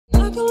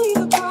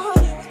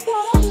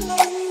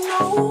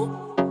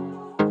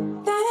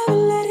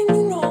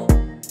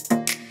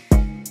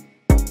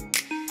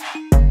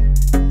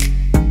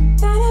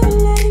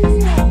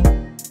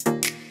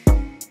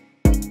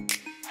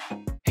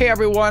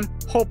everyone.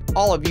 Hope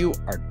all of you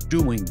are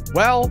doing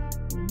well.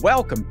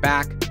 Welcome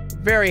back.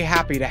 Very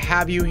happy to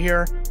have you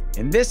here.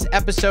 In this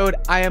episode,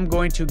 I am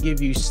going to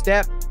give you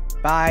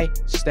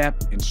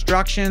step-by-step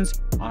instructions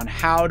on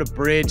how to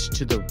bridge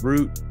to the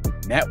Root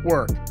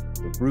network.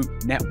 The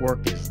Root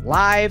network is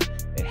live.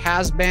 It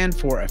has been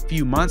for a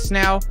few months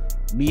now.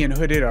 Me and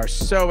Hooded are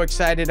so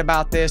excited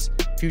about this.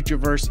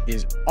 Futureverse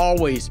is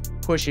always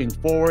pushing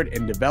forward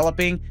and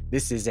developing.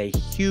 This is a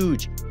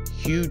huge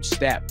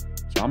step.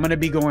 So I'm going to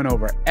be going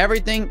over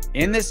everything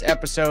in this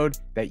episode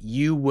that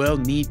you will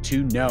need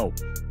to know.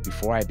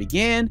 Before I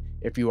begin,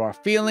 if you are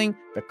feeling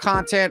the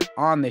content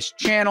on this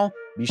channel,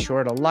 be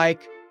sure to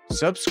like,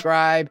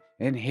 subscribe,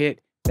 and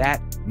hit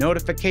that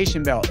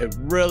notification bell. It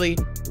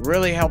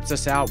really helps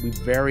us out. We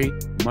very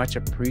much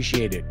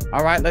appreciate it.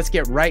 All right, let's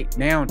get right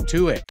down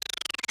to it.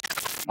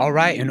 All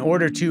right, in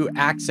order to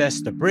access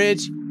the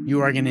bridge,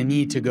 you are going to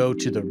need to go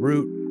to the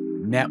Root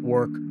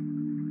network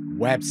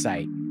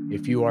website.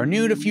 If you are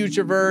new to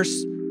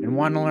Futureverse and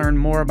want to learn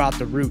more about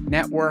the Root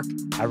network,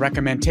 I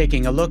recommend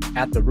taking a look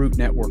at the Root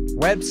network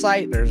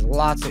website. There's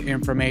lots of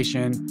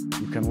information.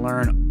 You can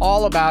learn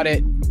all about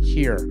it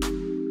here.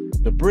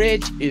 The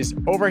bridge is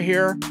over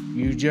here.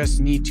 You just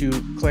need to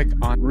click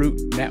on Root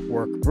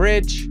network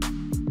bridge,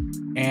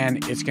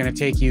 and it's going to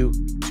take you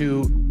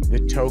to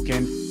the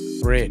token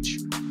bridge.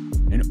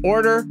 In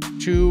order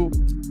to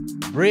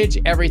bridge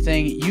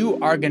everything, you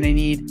are going to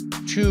need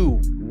two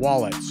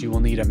wallets. You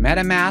will need a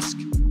MetaMask,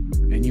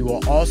 and you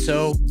will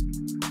also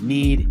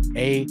need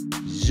a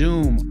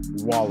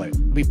ZUMM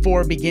wallet.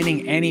 Before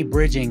beginning any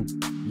bridging,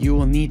 you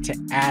will need to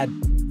add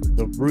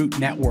the Root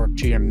network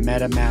to your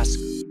MetaMask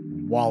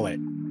wallet.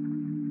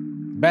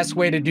 The best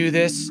way to do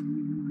this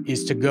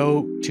is to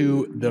go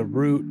to the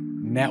Root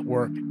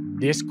network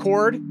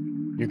Discord.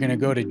 You're going to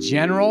go to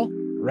General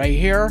right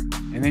here,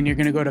 and then you're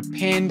going to go to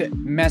Pinned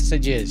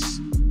Messages.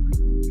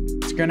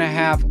 It's going to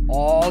have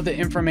all the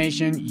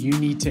information you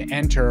need to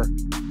enter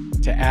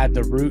to add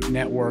the Root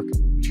network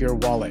to your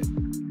wallet.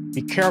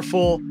 Be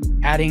careful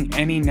adding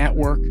any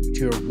network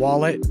to your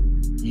wallet.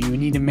 You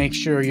need to make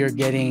sure you're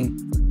getting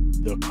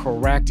the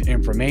correct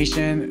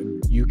information.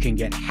 You can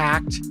get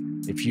hacked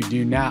if you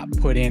do not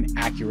put in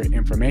accurate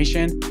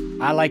information.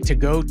 I like to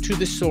go to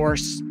the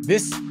source.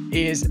 This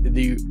is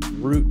the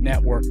Root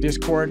network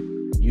Discord.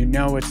 You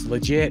know it's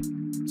legit,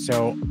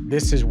 so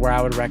this is where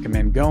I would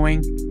recommend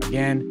going.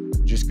 Again,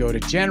 just go to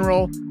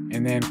General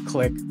and then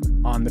click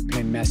on the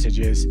Pinned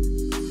Messages.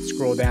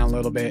 Scroll down a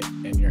little bit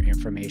and your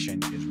information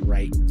is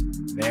right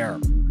there.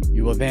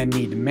 You will then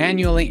need to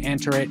manually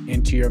enter it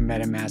into your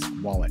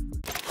MetaMask wallet.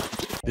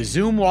 The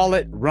ZUMM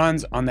wallet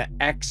runs on the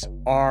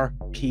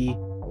Xrpl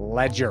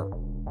ledger.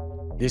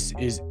 This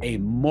is a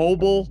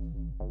mobile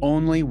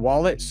only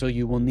wallet, so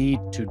you will need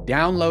to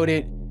download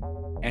it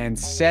and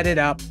set it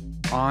up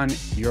on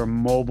your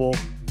mobile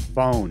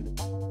phone.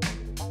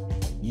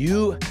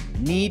 You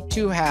need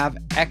to have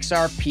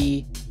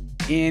XRP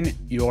in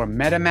your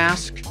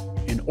MetaMask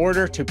in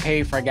order to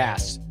pay for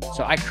gas.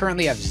 So I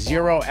currently have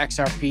 0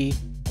 XRP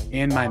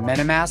in my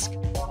MetaMask.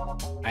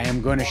 I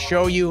am going to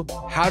show you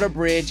how to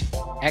bridge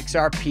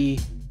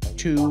XRP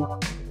to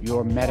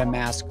your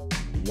MetaMask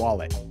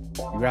wallet.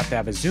 You have to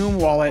have a ZUMM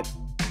wallet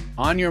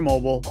on your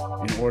mobile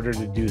in order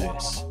to do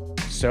this.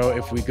 So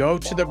if we go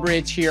to the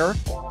bridge here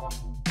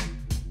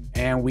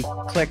and we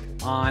click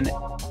on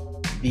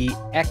the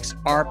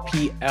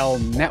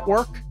Xrpl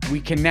network,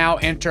 we can now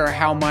enter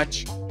how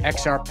much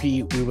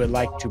XRP we would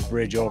like to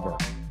bridge over.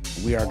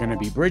 We are going to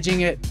be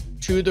bridging it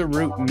to the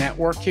Root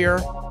network here,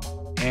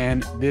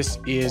 and this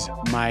is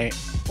my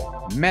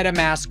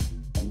MetaMask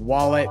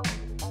wallet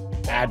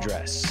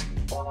address.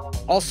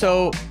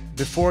 Also,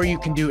 before you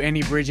can do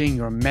any bridging,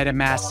 your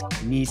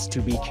MetaMask needs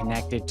to be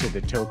connected to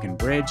the token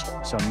bridge,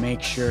 so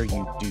make sure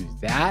you do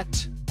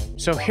that.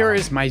 So here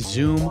is my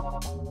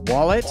ZUMM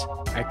wallet.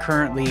 I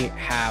currently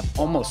have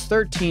almost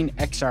 13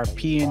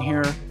 XRP in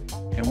here,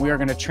 and we are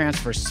going to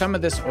transfer some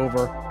of this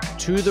over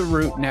to the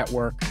Root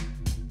network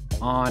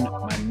on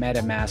my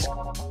MetaMask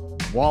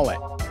wallet.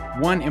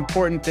 One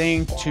important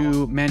thing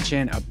to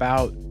mention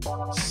about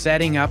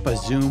setting up a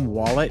ZUMM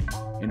wallet: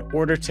 in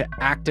order to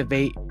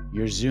activate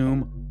your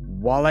ZUMM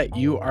wallet,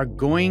 you are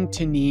going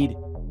to need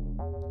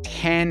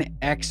 10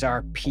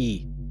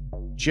 XRP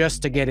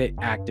just to get it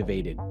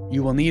activated.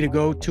 You will need to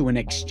go to an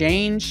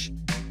exchange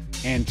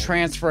and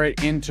transfer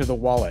it into the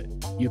wallet.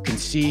 You can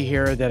see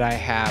here that I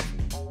have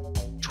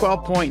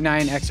 12.9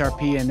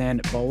 XRP, and then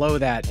below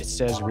that it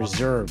says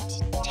reserved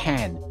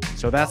 10.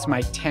 So that's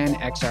my 10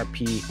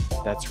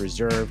 XRP that's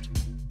reserved.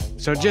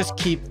 So just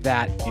keep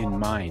that in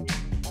mind.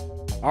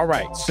 All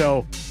right,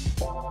 so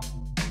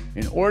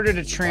in order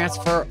to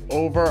transfer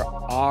over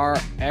our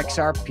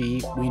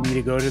XRP, we need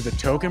to go to the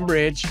token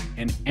bridge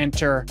and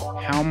enter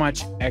how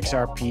much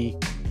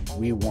XRP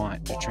we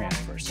want to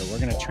transfer. So we're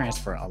going to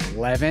transfer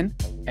 11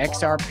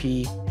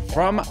 XRP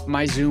from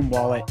my ZUMM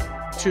wallet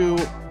to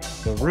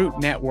the Root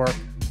network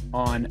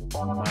on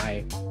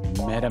my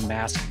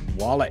MetaMask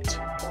wallet.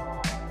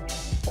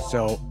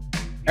 So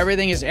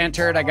everything is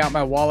entered. I got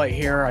my wallet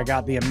here. I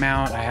got the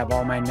amount. I have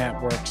all my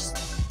networks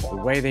the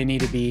way they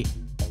need to be.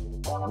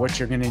 What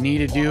you're going to need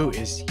to do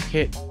is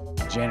hit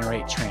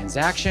generate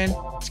transaction.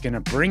 It's going to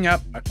bring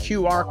up a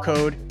QR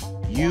code.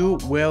 You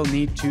will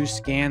need to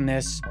scan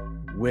this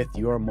with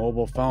your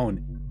mobile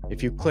phone.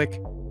 If you click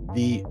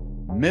the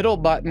middle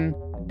button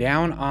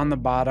down on the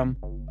bottom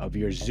of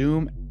your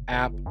ZUMM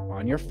app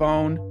on your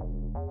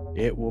phone,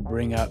 it will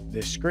bring up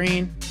this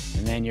screen,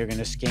 and then you're going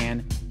to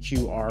scan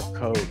QR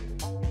code.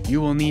 You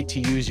will need to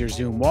use your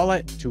ZUMM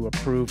wallet to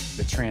approve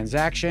the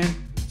transaction.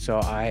 So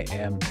I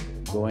am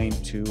going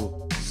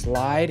to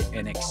slide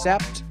and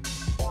accept.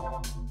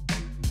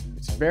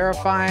 It's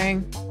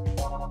verifying.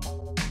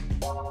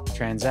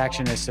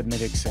 Transaction is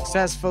submitted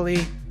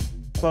successfully.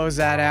 Close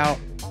that out.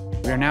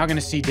 We are now going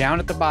to see down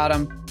at the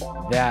bottom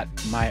that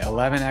my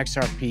 11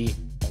 XRP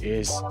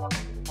is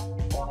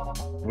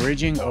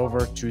bridging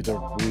over to the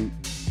root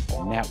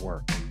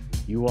network.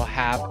 You will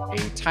have a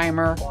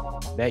timer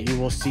that you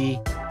will see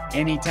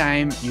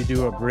anytime you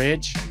do a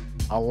bridge.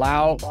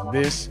 Allow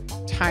this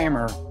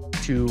timer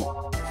to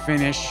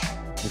finish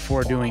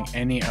before doing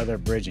any other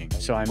bridging.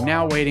 So I'm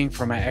now waiting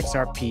for my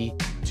XRP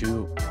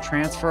to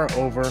transfer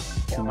over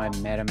to my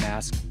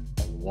MetaMask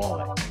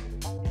wallet.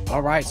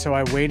 All right, so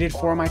I waited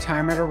for my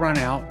timer to run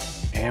out,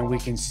 and we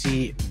can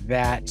see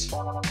that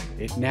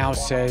it now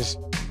says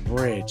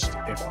bridged.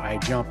 If I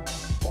jump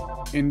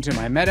into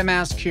my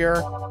MetaMask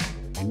here,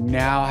 I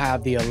now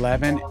have the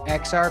 11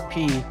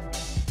 XRP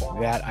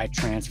that I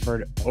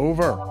transferred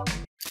over.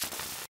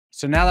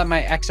 So now that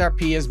my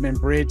XRP has been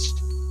bridged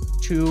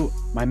to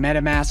my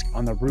MetaMask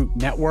on the root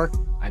network,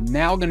 I'm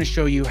now going to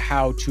show you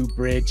how to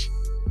bridge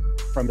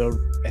from the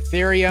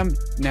Ethereum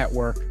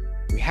network.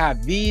 We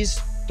have these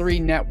 3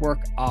 network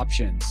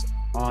options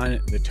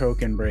on the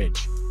token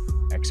bridge: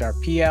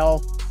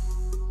 Xrpl,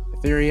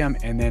 Ethereum,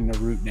 and then the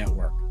root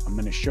network. I'm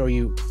going to show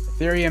you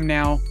Ethereum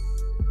now.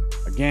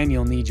 Again,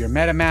 you'll need your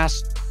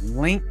MetaMask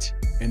linked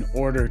in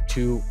order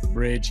to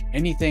bridge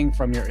anything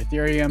from your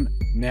Ethereum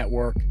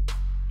network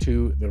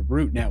to the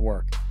root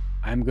network.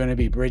 I'm going to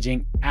be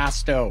bridging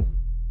Asto.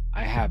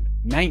 I have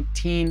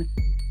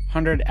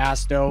 1900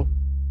 Asto.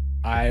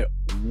 I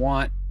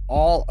want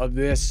all of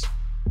this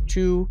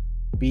to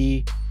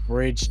be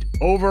bridged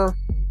over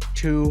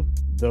to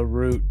the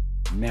root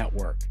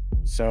network.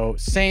 So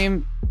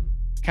same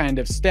kind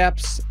of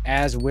steps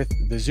as with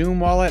the ZUMM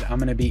wallet. I'm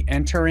going to be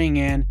entering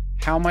in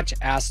how much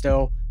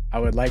Asto I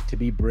would like to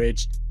be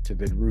bridged to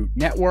the root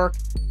network.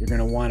 You're going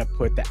to want to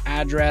put the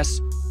address.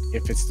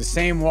 If it's the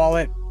same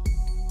wallet,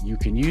 you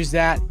can use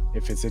that.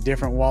 If it's a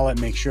different wallet,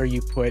 make sure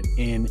you put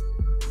in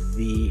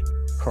the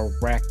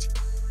correct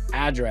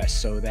address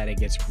so that it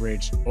gets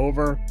bridged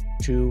over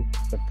to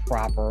the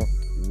proper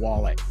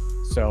wallet.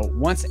 So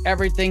once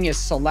everything is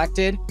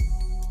selected,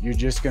 you're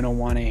just going to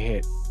want to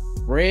hit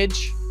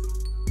bridge.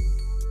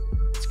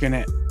 It's going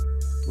to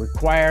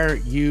require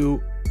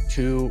you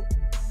to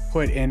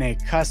put in a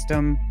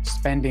custom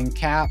spending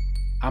cap.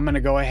 I'm going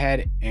to go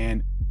ahead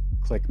and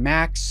click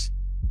max.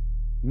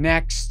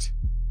 Next,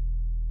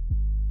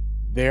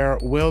 there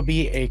will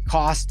be a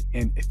cost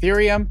in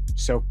Ethereum,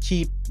 so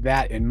keep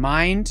that in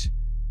mind.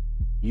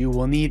 You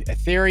will need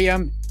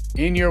Ethereum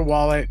in your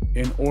wallet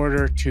in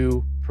order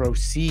to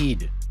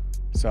proceed.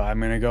 So I'm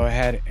going to go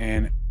ahead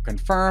and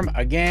confirm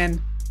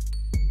again.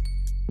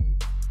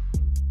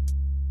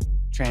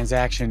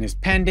 Transaction is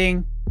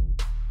pending.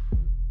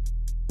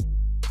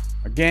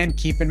 Again,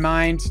 keep in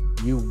mind,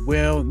 you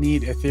will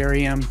need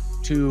Ethereum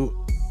to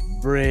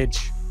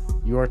bridge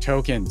your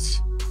tokens.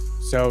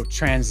 So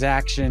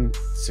transaction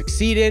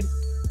succeeded.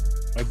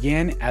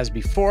 Again, as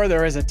before,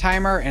 there is a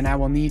timer, and I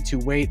will need to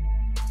wait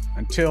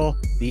until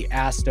the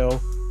Asto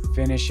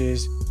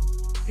finishes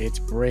its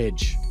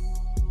bridge.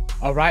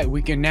 All right,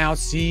 we can now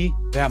see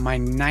that my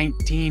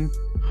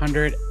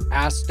 1900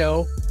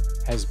 Asto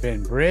has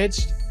been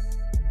bridged.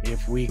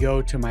 If we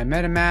go to my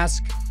MetaMask,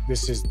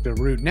 this is the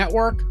root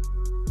network.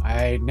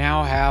 I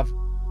now have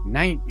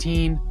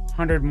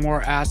 1900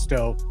 more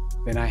Asto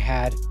than I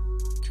had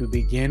to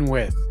begin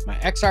with. My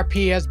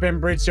XRP has been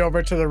bridged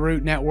over to the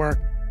root network,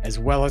 as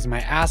well as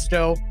my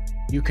Asto.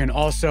 You can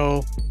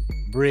also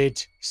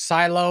bridge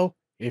Silo.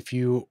 If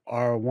you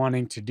are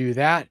wanting to do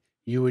that,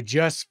 you would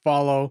just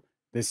follow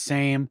the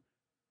same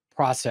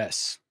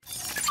process.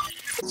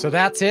 So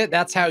that's it.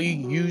 That's how you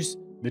use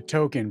the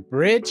token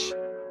bridge.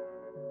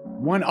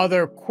 One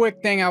other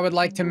quick thing I would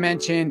like to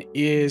mention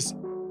is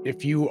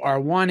if you are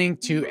wanting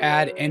to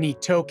add any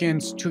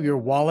tokens to your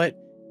wallet,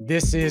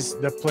 this is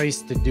the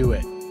place to do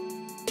it.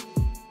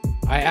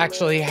 I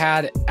actually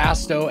had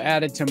Asto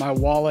added to my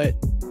wallet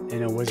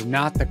and it was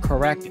not the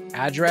correct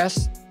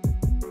address,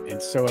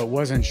 and so it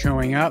wasn't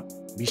showing up.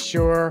 Be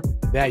sure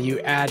that you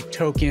add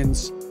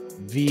tokens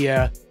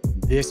via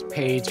this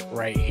page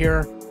right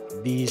here.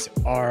 These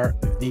are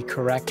the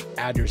correct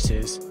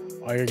addresses.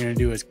 All you're going to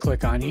do is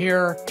click on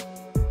here,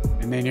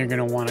 and then you're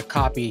going to want to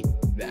copy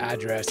the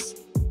address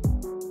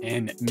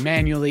and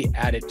manually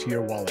add it to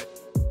your wallet.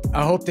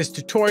 I hope this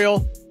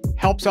tutorial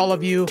helps all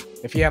of you.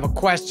 If you have a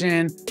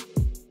question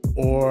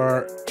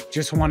or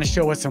just want to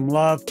show us some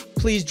love,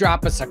 please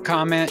drop us a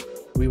comment.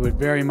 We would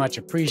very much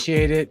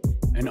appreciate it.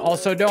 And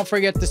also don't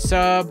forget to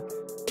sub,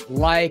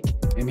 like,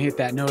 and hit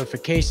that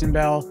notification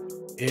bell.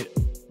 It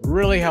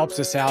really helps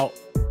us out.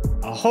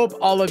 I hope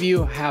all of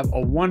you have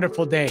a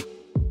wonderful day.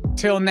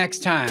 Till next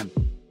time,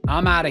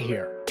 I'm out of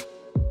here.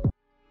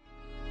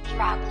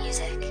 Rap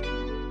music.